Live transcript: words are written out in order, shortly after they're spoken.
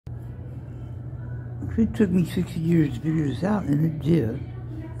It took me 60 years to figure this out, and it did.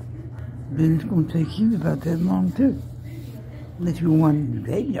 Then it's going to take you about that long, too. Unless you want in the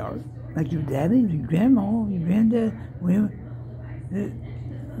graveyard, like your daddy, your grandma, your granddad. Well,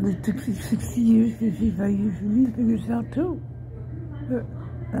 it took 60 years, 55 years for me to figure this out, too. But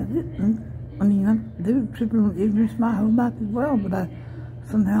I didn't. I mean, I've been tripping on ignorance my whole life as well, but I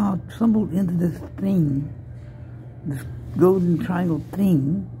somehow stumbled into this thing, this golden triangle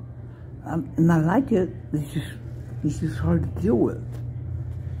thing, and I like it. It's just hard to deal with.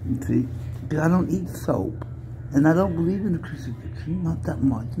 You see, because I don't eat soap, and I don't believe in the crucifixion, not that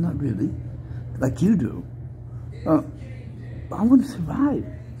much, not really, like you do. I want to survive.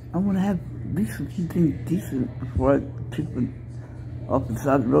 I want to have at least a few things decent before I pick off the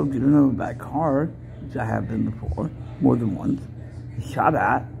side of the road, get another back car, which I have been before, more than once. Shot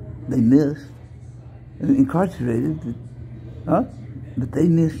at, they missed, and incarcerated, but they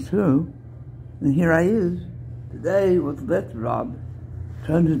missed too. And here I is, today with the death job,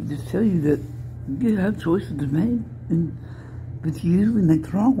 trying to just tell you that you have choices to make, but you usually make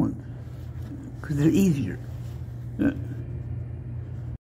the wrong ones, because they're easier. Yeah.